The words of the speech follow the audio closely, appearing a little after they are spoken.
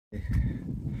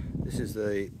This is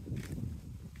the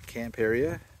camp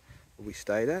area we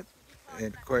stayed at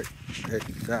Quilpie,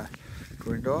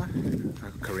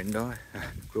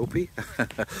 Quilpie.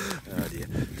 Oh dear,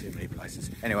 too many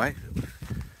places. Anyway,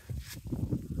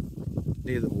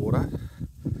 near the water.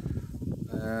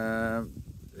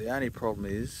 The only problem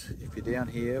is if you're down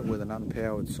here with an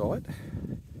unpowered site,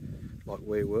 like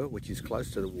we were, which is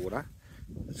close to the water,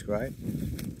 that's great.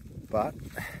 But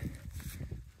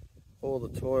all the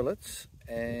toilets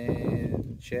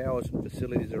and showers and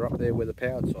facilities are up there where the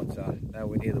powered sites are,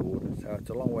 nowhere near the water. So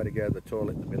it's a long way to go to the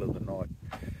toilet in the middle of the night.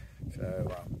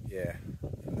 So yeah,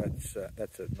 that's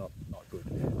not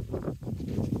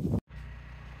good.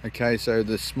 Okay, so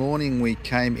this morning we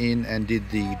came in and did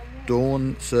the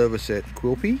dawn service at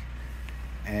Quilpie,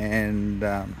 and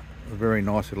a very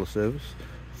nice little service,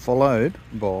 followed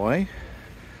by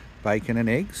bacon and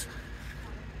eggs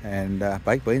and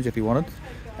baked beans if you wanted,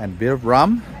 and a bit of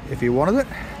rum if you wanted it.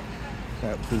 So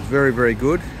it was very, very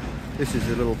good. This is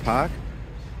a little park.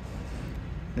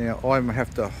 Now I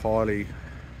have to highly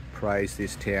praise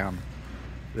this town.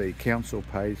 The council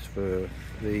pays for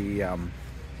the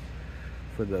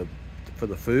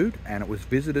food, and it was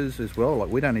visitors as well. Like,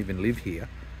 we don't even live here,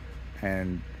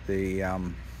 and the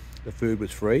food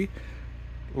was free.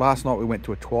 Last night we went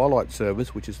to a twilight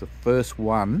service, which is the first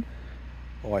one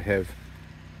I have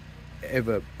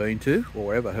ever been to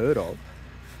or ever heard of.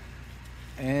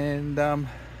 And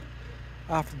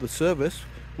after the service,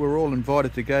 we're all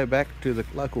invited to go back to the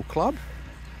local club,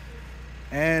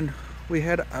 and we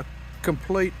had a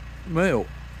complete meal.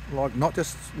 Like, not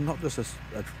just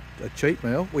a cheap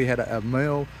meal. We had a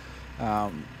meal.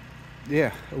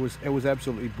 Yeah, it was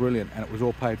absolutely brilliant, and it was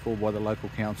all paid for by the local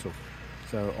council.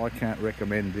 So I can't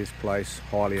recommend this place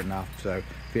highly enough. So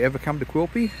if you ever come to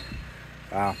Quilpie,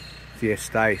 yeah,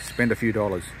 stay, spend a few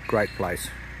dollars. Great place.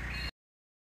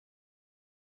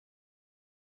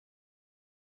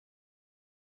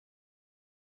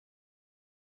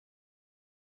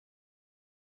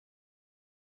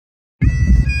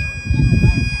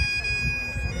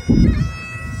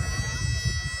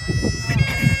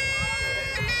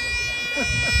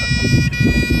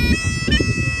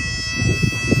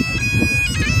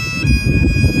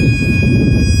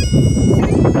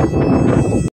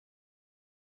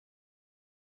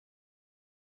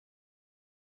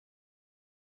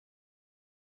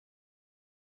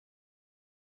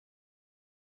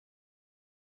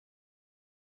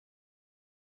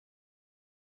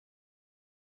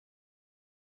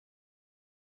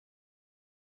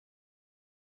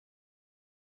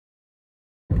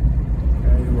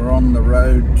 We're on the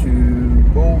road to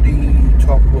Baldy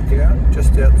Top Lookout,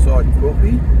 just outside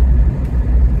Quilpie,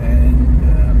 and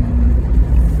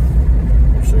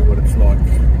we'll see what it's like.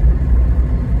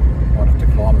 Might have to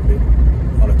climb a bit,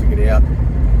 might have to get out,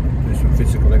 do some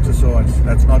physical exercise.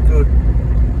 That's not good.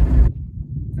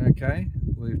 Okay,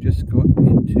 we've just got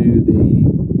into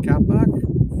the car park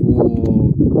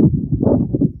for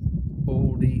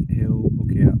Baldy Hill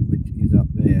Lookout, which is up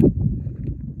there.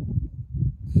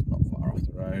 It's not far off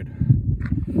the road.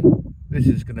 This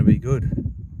is going to be good.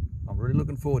 I'm really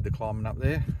looking forward to climbing up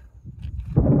there.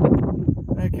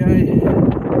 Okay,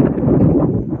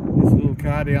 this little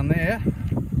car down there,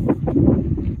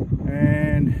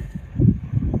 and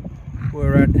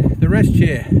we're at the rest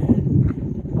chair.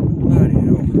 Bloody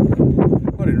hell,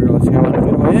 I didn't realise how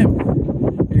unfit I am.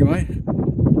 Anyway,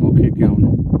 I'll keep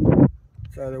going.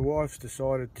 So the wife's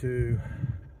decided to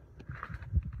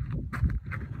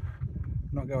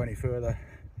not go any further.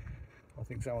 I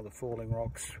think some of the falling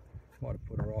rocks might have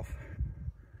put her off.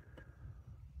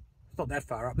 It's not that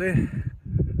far up there.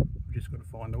 We've just got to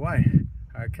find a way.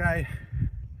 Okay,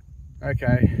 I've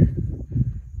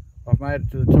made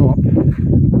it to the top,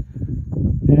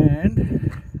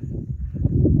 and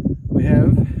we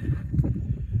have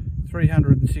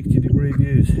 360-degree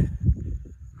views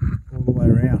all the way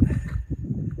around.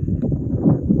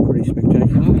 Pretty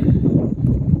spectacular.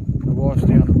 The wife's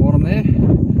down the bottom there,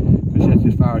 because that's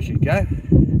as far as she'd go.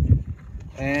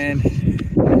 And let's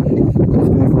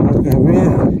go for a look over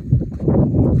here.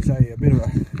 I'll show you a bit of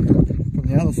from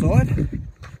the other side.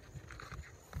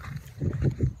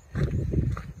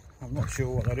 I'm not sure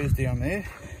what that is down there.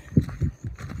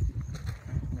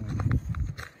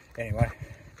 Anyway,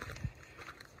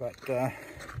 but here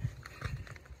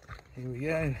we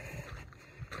go,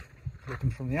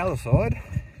 looking from the other side.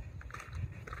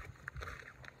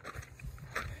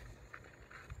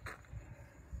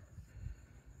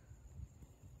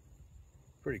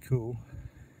 Pretty cool.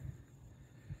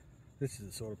 This is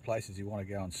the sort of places you want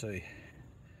to go and see.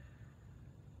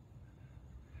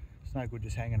 It's no good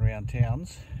just hanging around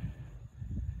towns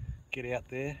get out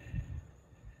there,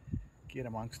 get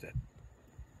amongst it,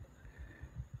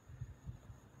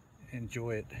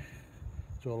 enjoy it.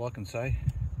 That's all I can say.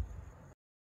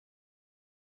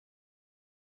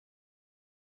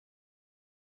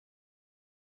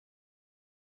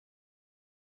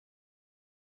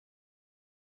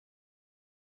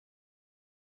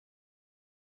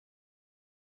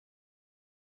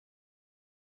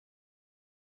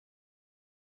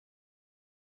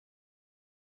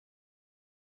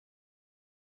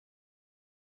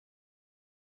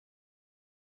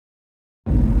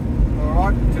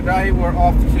 Alright, today we're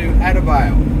off to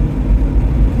Adavale,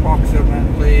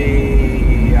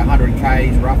 approximately 100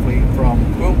 k's roughly from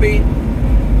Quilpie,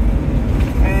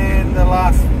 and the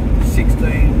last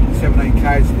 16, 17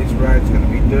 k's of this road's going to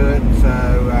be dirt, so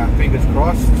fingers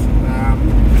crossed,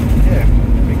 yeah,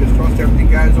 fingers crossed everything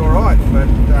goes alright, but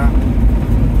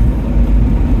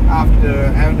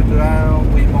after Adavale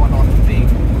we might not be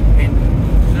in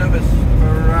service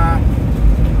for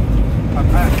I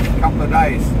don't know, a couple of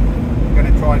days. We're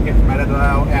going to try and get from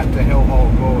Adavale out to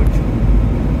Hellhole Gorge.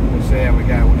 We'll see how we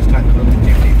go. We'll just take a little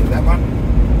gypsy to that one.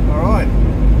 Alright,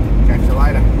 catch you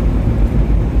later.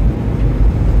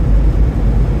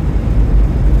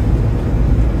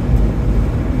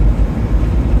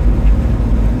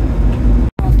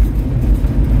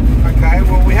 Okay,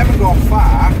 well we haven't gone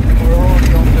far. We're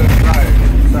already on dirt road.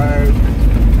 So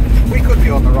we could be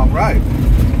on the wrong road.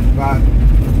 But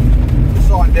the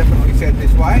sign definitely said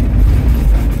this way.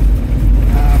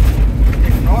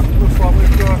 If not, looks like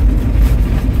we've got,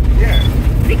 yeah,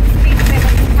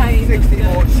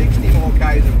 60 more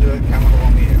k's of dirt coming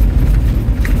along here.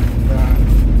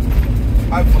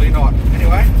 Hopefully not.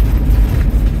 Anyway,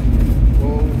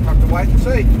 we'll have to wait and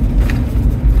see.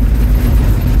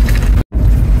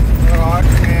 Alright,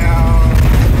 now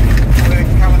we're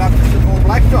coming up to some more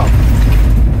blacktop.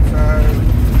 So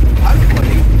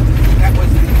hopefully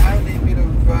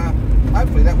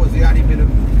that was the only bit of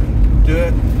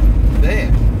dirt there,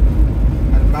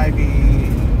 and maybe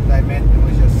they meant it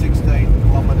was just 16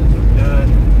 kilometres of dirt,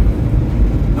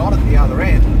 not at the other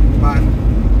end, but a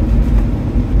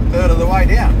third of the way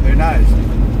down, who knows.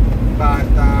 But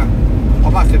I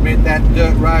must admit that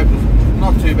dirt road was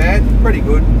not too bad, pretty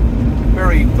good,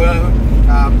 very firm,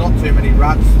 not too many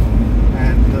ruts,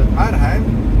 and the motorhome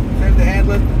seemed to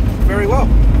handle it very well.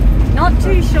 Not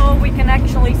too sure we can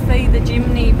actually see the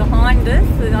chimney behind us.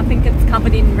 I think it's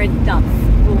covered in red dust.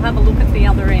 We'll have a look at the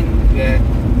other end. Yeah,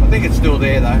 I think it's still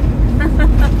there though.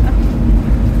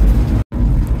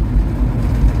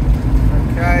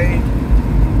 Okay,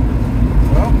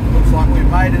 well, looks like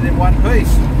we've made it in one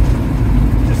piece.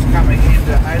 Just coming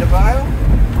into Adavale,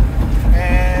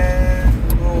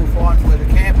 and we'll find where the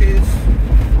camp is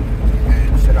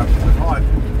and set up for the night.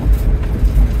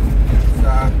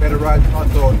 It's better road than I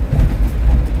thought.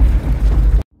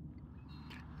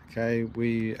 Okay,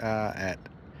 we are at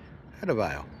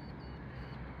Adavale.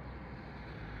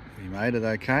 We made it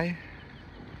okay.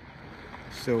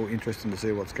 Still interesting to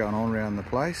see what's going on around the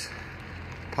place.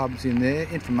 Pubs in there,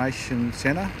 information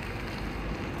centre,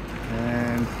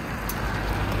 and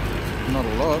not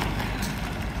a lot.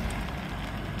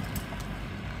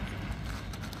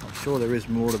 I'm sure there is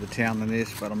more to the town than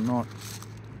this, but I'm not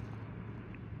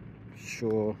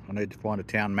sure. I need to find a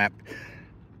town map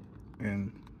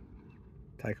and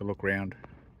take a look around.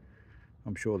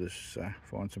 I'm sure there's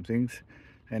find some things,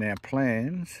 and our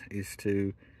plans is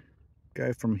to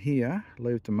go from here,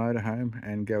 leave the motorhome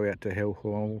and go out to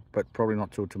Hellhole, but probably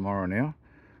not till tomorrow now.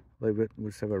 Leave it, we'll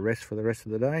just have a rest for the rest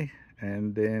of the day,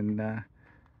 and then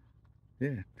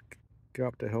yeah, go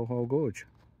up to Hellhole Gorge.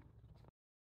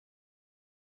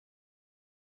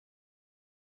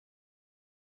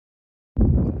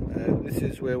 This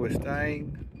is where we're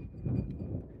staying,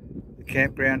 the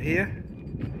campground here.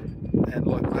 And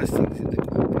like most things in the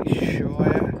Quilpie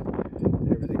Shire,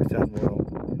 everything's done well.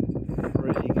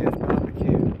 Free gas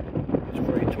barbecue, it's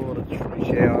free toilets, free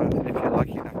shower, and if you're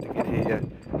lucky enough to get here at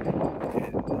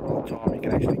the right time, you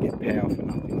can actually get power for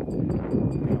nothing.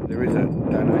 There is a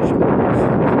donation box.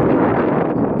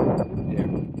 Yeah,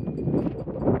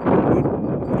 good.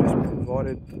 We've just been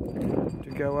invited to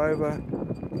go over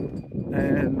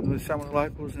and with some of the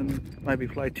locals and maybe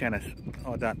play tennis.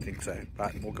 I don't think so,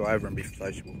 but we'll go over and be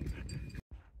sociable.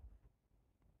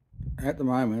 At the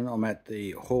moment I'm at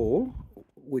the hall,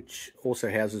 which also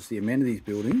houses the amenities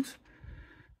buildings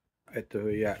at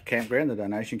the campground, the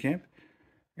donation camp,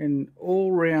 and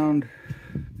all round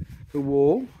the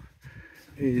wall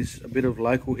is a bit of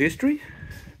local history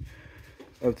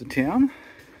of the town.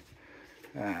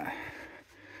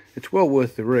 It's well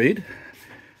worth the read.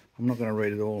 I'm not going to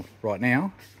read it all right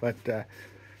now, but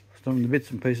some of the bits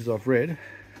and pieces I've read,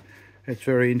 it's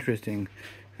very interesting.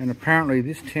 And apparently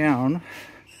this town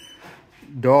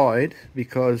died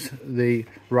because the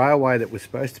railway that was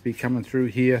supposed to be coming through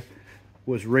here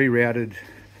was rerouted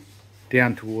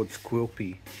down towards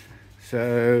Quilpie.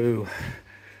 So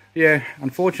yeah,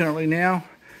 unfortunately now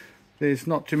there's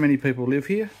not too many people live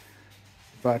here,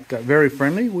 but very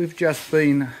friendly. We've just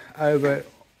been over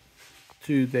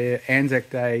to their Anzac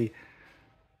Day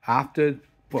after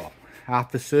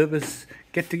service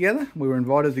get together. We were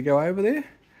invited to go over there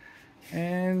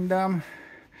and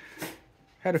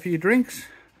had a few drinks,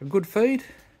 a good feed,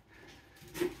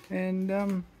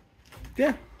 and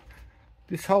yeah,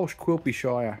 this whole Quilpie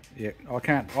Shire, yeah, I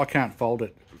can't fault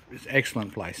it. It's an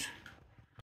excellent place.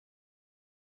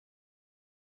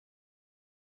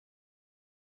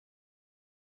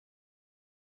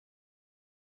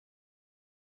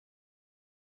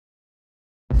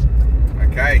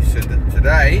 Okay, so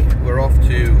today we're off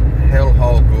to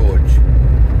Hellhole Gorge.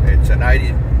 It's an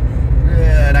 80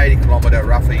 kilometre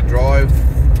roughly drive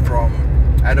from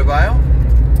Adavale,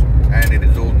 and it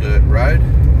is all dirt road.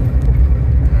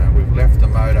 We've left the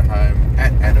motorhome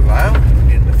at Adavale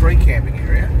in the free camping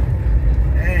area,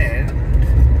 and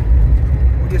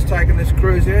we're just taking this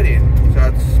cruise out here.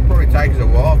 So it's probably takes us a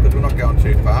while because we're not going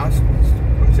too fast.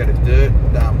 Like I said, it's dirt,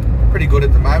 pretty good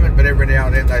at the moment, but every now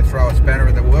and then they throw a spanner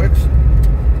in the works.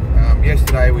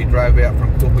 Yesterday we drove out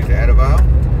from Quilpie to Adavale.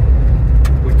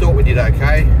 We thought we did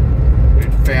okay. We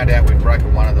found out we'd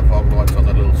broken one of the fog lights on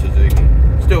the little Suzuki.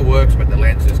 Still works, but the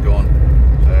lens is gone.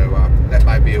 So that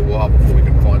may be a while before we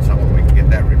can find someone we can get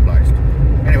that replaced.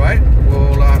 Anyway,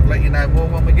 we'll let you know more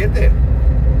when we get there.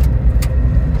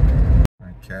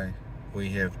 Okay,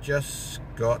 we have just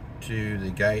got to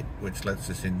the gate which lets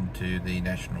us into the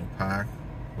national park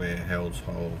where Hell's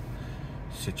Hole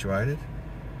is situated.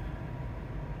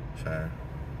 So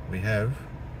we have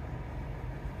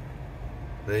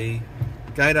the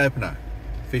gate opener,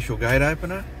 official gate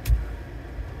opener,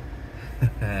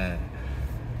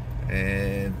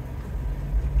 and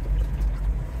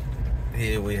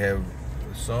here we have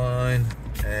the sign,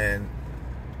 and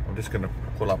I'm just going to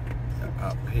pull up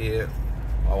here.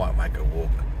 I won't make a walk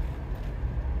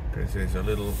because there's a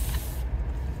little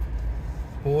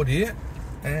board here,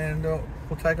 and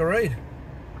we'll take a read.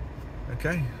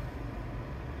 Okay.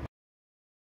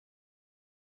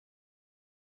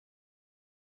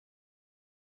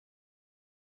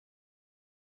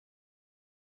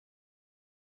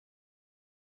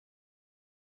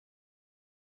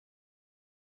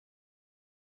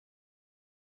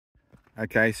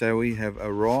 Okay, so we have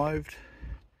arrived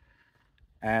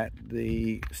at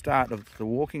the start of the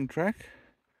walking track,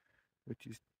 which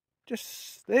is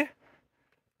just there,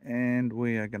 and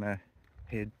we are going to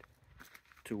head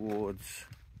towards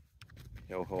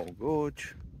Hellhole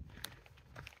Gorge,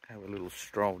 have a little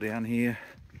stroll down here,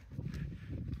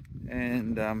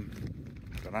 and I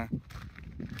don't know,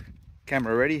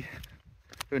 camera ready,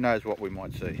 who knows what we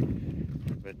might see,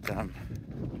 but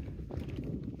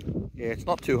yeah, it's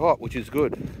not too hot, which is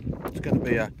good. It's going to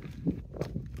be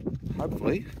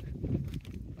hopefully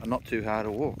a not too hard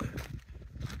a walk.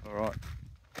 Alright.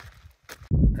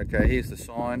 Okay, here's the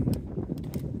sign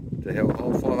to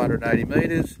Hellhole, 580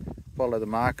 metres. Follow the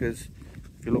markers.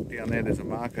 If you look down there, there's a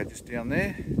marker just down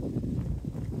there.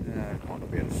 Might not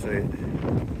be able to see it.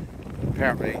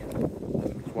 Apparently,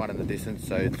 there's one in the distance,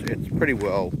 so it's pretty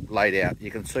well laid out. You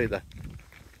can see the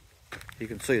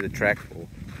track, or I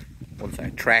wouldn't say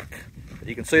track, but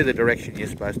you can see the direction you're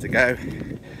supposed to go.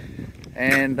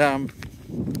 And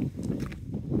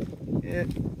yeah,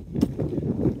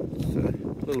 it's a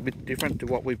little bit different to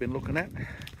what we've been looking at.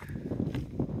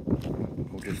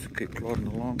 We'll just keep plodding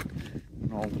along,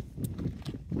 and I'll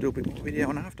do a bit more video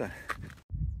on after.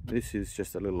 This is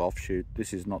just a little offshoot.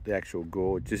 This is not the actual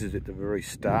gorge. This is at the very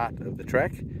start of the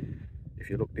track. If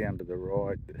you look down to the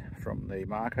right from the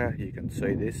marker, you can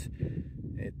see this.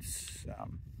 It's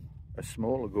a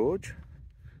smaller gorge.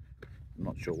 I'm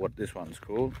not sure what this one's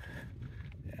called.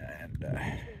 And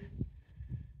down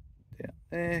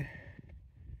there,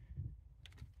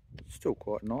 still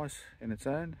quite nice in its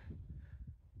own.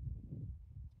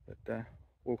 But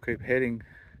we'll keep heading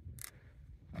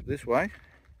up this way.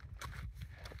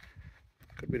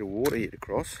 Got a bit of water here to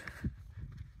cross.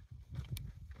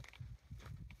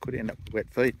 Could end up with wet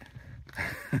feet.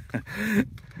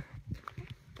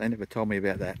 They never told me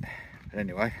about that. But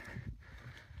anyway.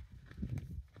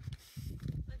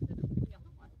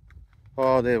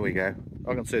 Oh, there we go.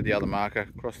 I can see the other marker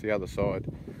across the other side.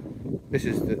 This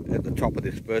is at the top of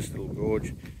this first little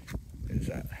gorge.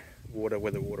 There's water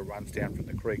where the water runs down from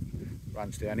the creek,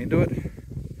 runs down into it.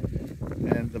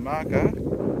 And the marker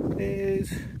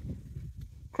is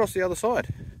across the other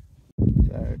side.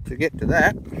 So to get to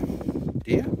that,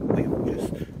 dear, we'll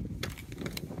just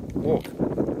walk.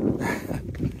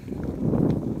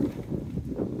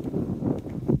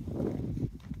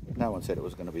 No one said it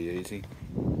was going to be easy.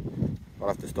 I'll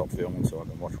have to stop filming so I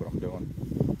can watch what I'm doing.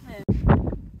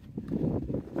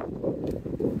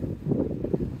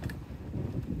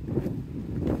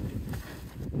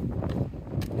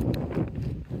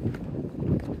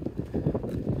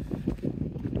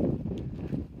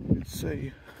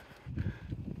 See,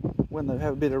 when they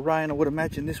have a bit of rain, I would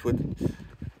imagine this would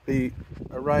be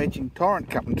a raging torrent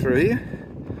coming through here.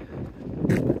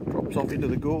 Drops off into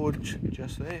the gorge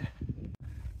just there.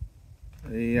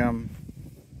 The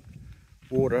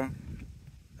water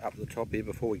up the top here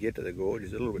before we get to the gorge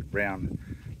is a little bit brown.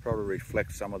 Probably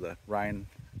reflects some of the rain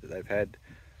that they've had,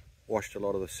 washed a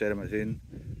lot of the sediment in.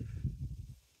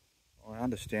 I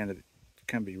understand that it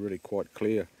can be really quite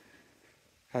clear.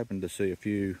 Hoping to see a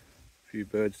few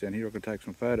birds down here I can take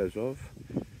some photos of,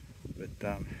 but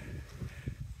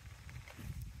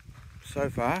so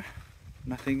far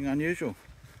nothing unusual.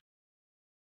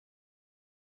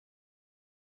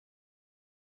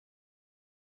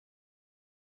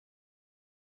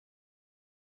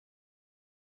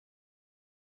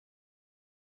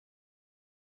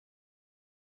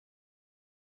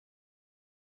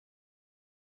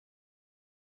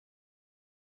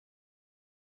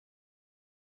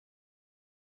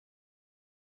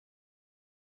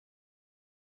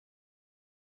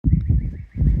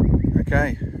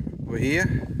 Okay, we're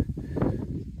here.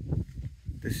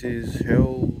 This is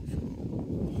Hell's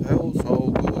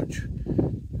Hole Gorge,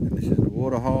 and this is the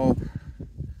water hole.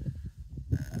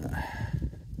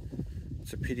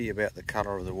 It's a pity about the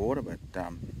colour of the water, but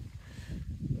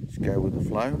let's go with the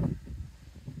flow.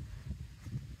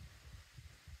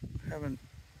 Haven't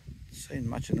seen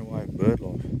much in the way of bird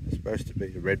life. There's supposed to be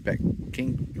the redback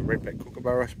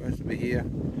kookaburra supposed to be here,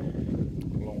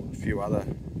 along with a few other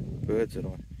birds that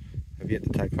I have yet to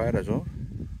take photos of.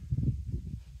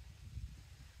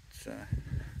 So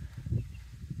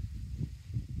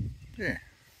yeah,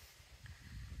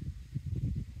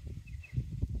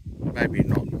 maybe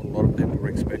not what a lot of people were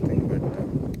expecting, but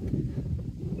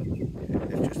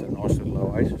yeah, it's just a nice little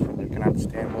oasis, and you can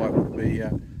understand why it would be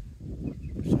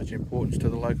such importance to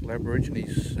the local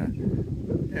Aborigines.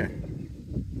 Yeah,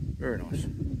 very nice.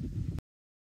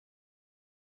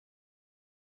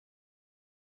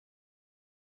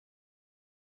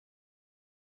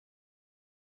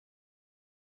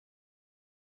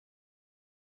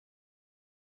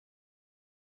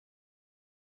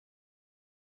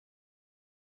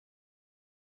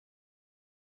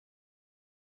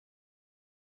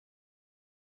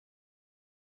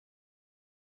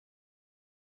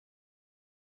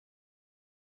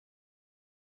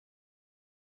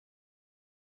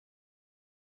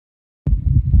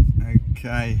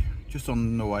 Okay, just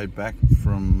on the way back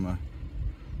from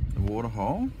the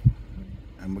waterhole,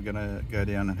 and we're going to go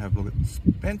down and have a look at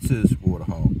Spencer's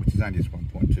waterhole, which is only just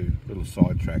 1.2, little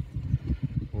side track.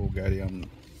 We'll go down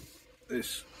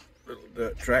this little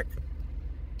dirt track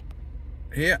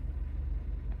here,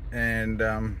 and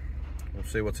we'll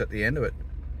see what's at the end of it.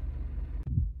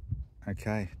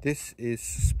 Okay, this is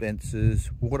Spencer's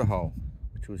waterhole,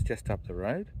 which was just up the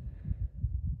road.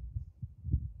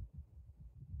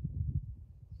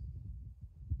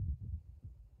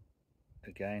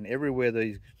 Again, everywhere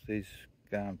these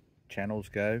channels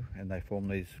go and they form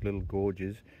these little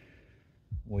gorges,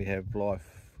 we have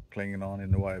life clinging on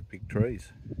in the way of big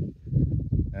trees.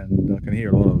 And I can hear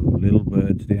a lot of little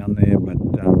birds down there, but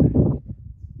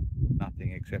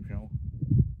nothing exceptional.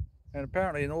 And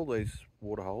apparently in all these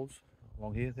waterholes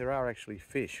along here, there are actually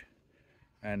fish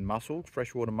and mussels,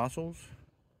 freshwater mussels.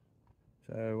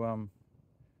 So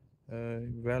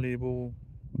valuable,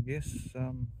 I guess,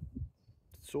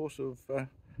 source of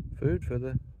food for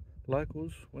the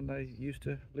locals when they used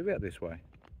to live out this way.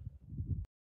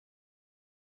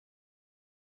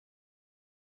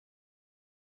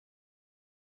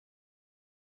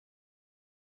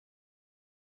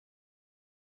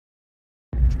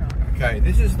 Okay,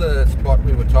 this is the spot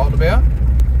we were told about.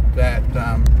 That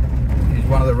is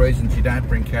one of the reasons you don't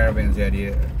bring caravans out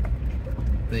here.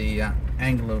 The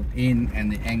angle in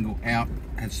and the angle out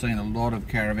has seen a lot of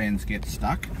caravans get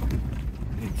stuck.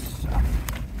 It's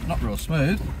not real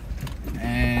smooth,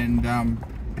 and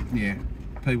yeah,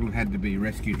 people have had to be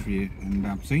rescued here.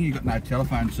 And seeing you've got no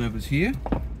telephone service here,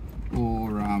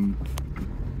 or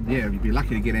yeah, you'd be lucky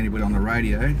to get anybody on the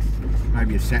radio.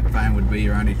 Maybe a sat phone would be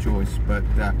your only choice, but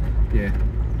yeah,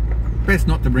 best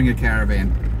not to bring a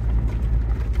caravan.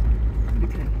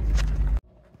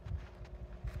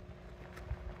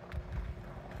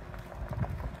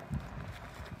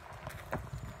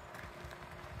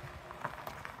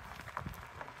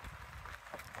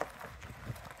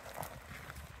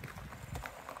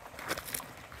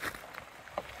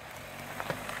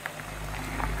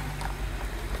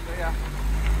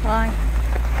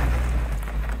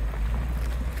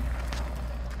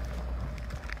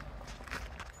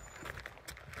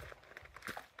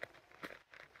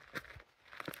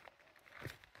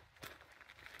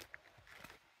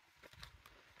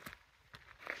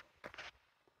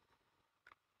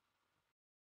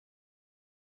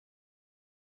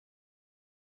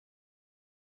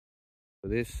 For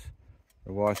this,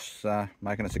 the wife's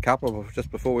making us a couple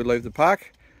just before we leave the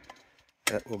park.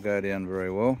 That will go down very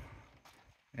well.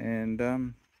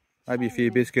 And maybe a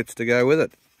few biscuits to go with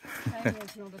it.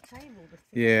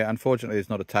 Yeah, unfortunately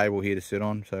there's not a table here to sit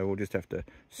on, so we'll just have to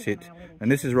sit.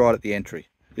 And this is right at the entry.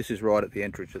 This is right at the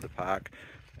entry to the park.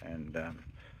 And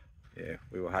yeah,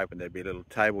 we were hoping there'd be a little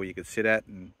table you could sit at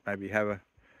and maybe have a,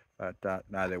 but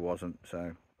no, there wasn't.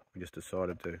 So we just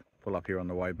decided to pull up here on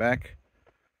the way back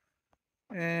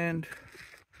and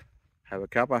have a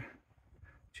cuppa.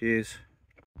 Cheers.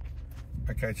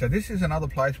 Okay, so this is another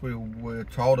place we were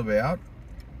told about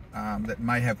that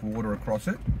may have water across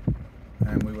it,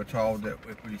 and we were told that it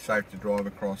would be safe to drive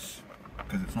across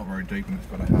because it's not very deep and it's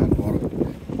got a hard bottom.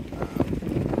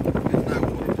 There's no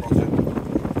water across it.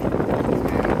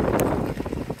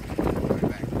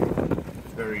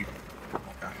 It's very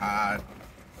like a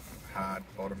hard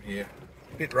bottom here,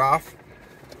 a bit rough,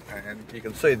 and you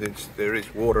can see that there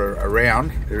is water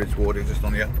around. There is water just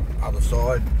on the other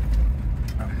side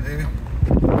up there.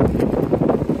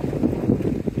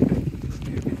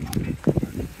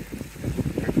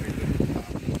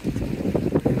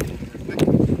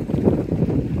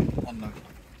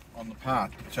 On the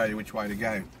path to show you which way to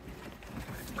go,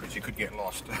 because you could get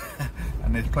lost.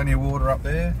 And there's plenty of water up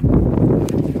there. See,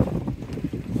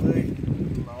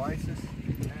 little oasis,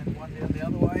 and one down the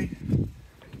other way.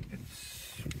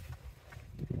 It's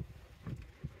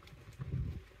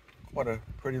quite a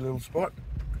pretty little spot.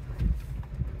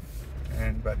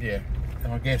 But yeah,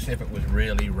 I guess if it was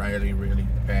really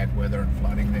bad weather and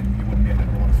flooding, then you wouldn't be able to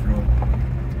drive through it.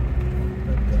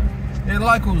 But yeah, the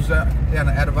locals down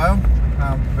at Adavale,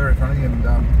 very friendly, and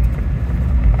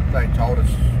they told us,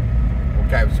 or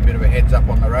gave us a bit of a heads up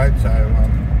on the road, so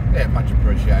yeah, much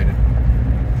appreciated.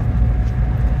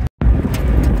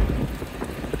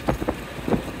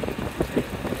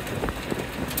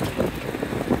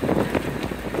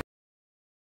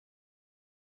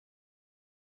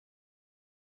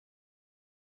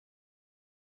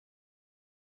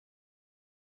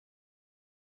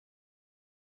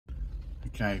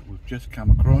 Okay, we've just come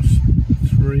across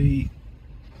 3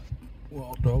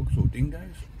 wild dogs or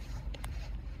dingoes.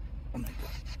 I'm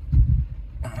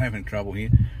having trouble here.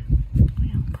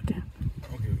 Yeah, put down.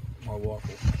 I'll give my wife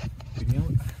a video.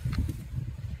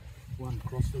 One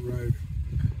across the road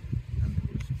and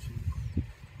there's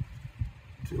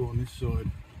two on this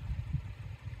side.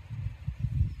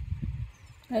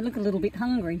 They look a little bit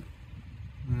hungry.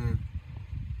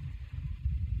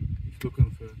 He's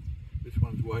looking for, this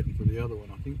one's waiting for the other one,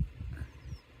 I think.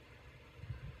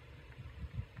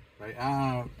 They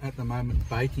are at the moment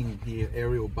baking here,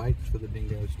 aerial baits for the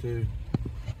dingoes too.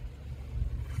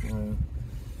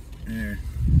 Yeah,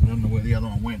 I don't know where the other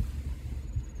one went.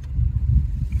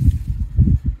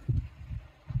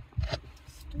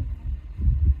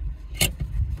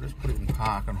 I'll just put it in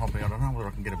park and hop out. I don't know whether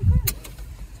I can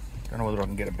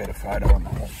get a better photo on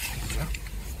that one.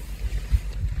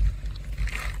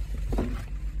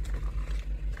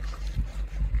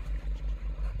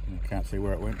 I can't see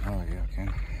where it went. Oh yeah, I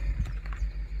can.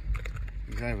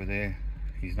 He's over there.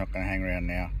 He's not going to hang around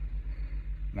now.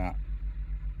 Nah.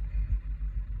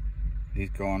 He's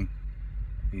gone.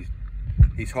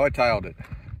 He's hightailed it.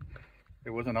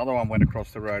 There was another one went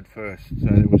across the road first, so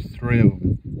there was 3 of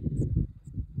them.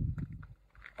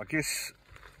 I guess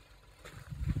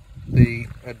the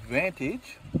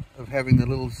advantage of having the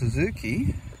little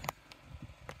Suzuki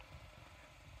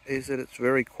is that it's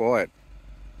very quiet,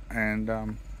 and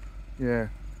yeah,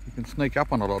 you can sneak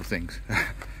up on a lot of things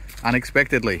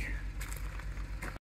unexpectedly.